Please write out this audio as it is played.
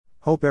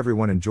Hope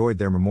everyone enjoyed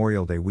their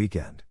Memorial Day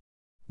weekend.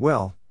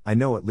 Well, I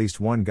know at least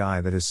one guy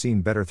that has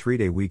seen better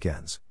 3-day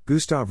weekends.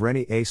 Gustav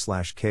Rennie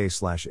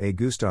A/K/A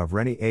Gustav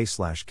Rennie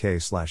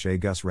A/K/A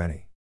Gus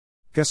Rennie.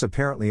 Gus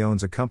apparently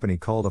owns a company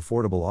called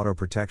Affordable Auto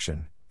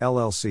Protection,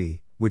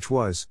 LLC, which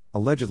was,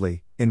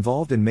 allegedly,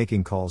 involved in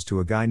making calls to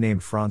a guy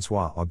named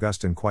Francois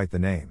Augustin, quite the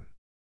name.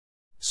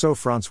 So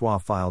Francois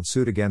filed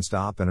suit against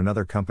OP and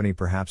another company,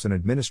 perhaps an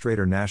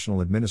administrator,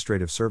 National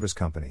Administrative Service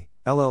Company,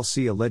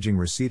 LLC, alleging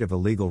receipt of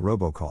illegal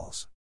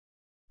robocalls.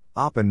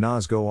 OP and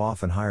NAS go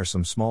off and hire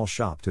some small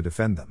shop to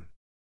defend them.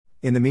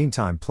 In the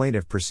meantime,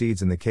 plaintiff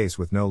proceeds in the case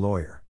with no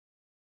lawyer.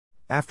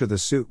 After the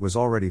suit was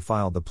already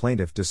filed, the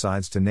plaintiff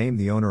decides to name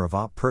the owner of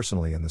OP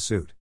personally in the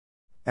suit.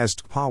 As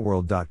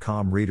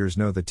TCPAworld.com readers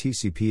know, the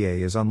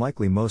TCPA is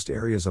unlikely most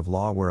areas of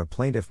law where a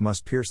plaintiff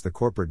must pierce the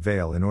corporate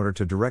veil in order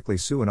to directly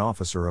sue an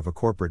officer of a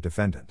corporate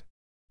defendant.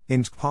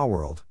 In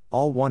TCPAworld,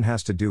 all one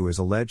has to do is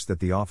allege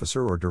that the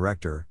officer or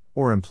director,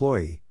 or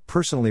employee,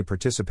 personally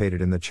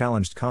participated in the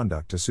challenged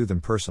conduct to sue them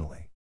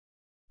personally.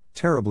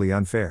 Terribly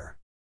unfair.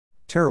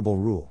 Terrible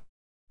rule.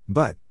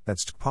 But,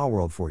 that's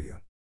TCPAworld for you.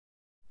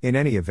 In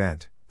any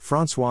event,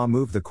 Francois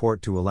moved the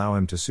court to allow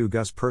him to sue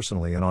Gus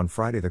personally, and on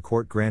Friday the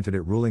court granted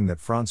it, ruling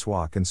that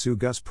Francois can sue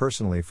Gus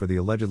personally for the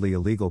allegedly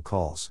illegal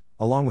calls,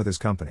 along with his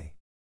company.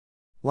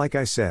 Like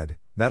I said,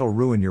 that'll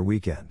ruin your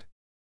weekend.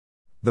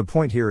 The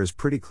point here is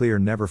pretty clear: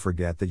 never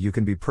forget that you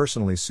can be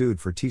personally sued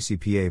for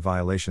TCPA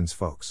violations,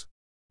 folks.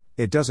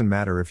 It doesn't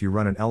matter if you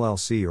run an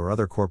LLC or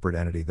other corporate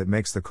entity that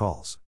makes the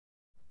calls.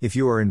 If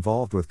you are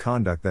involved with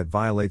conduct that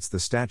violates the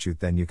statute,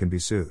 then you can be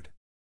sued.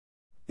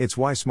 It's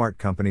why smart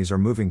companies are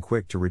moving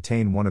quick to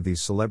retain one of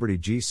these celebrity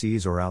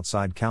GCs or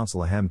outside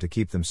counsel ahem to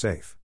keep them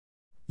safe.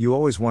 You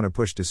always want to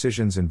push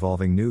decisions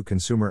involving new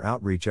consumer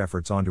outreach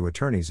efforts onto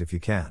attorneys if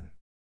you can.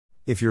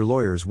 If your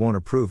lawyers won't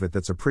approve it,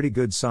 that's a pretty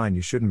good sign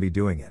you shouldn't be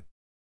doing it.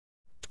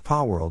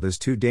 TCPAworld is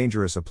too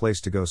dangerous a place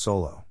to go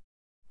solo.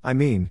 I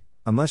mean,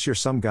 unless you're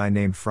some guy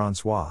named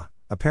Francois,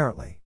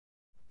 apparently.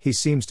 He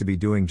seems to be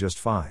doing just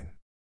fine.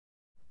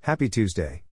 Happy Tuesday.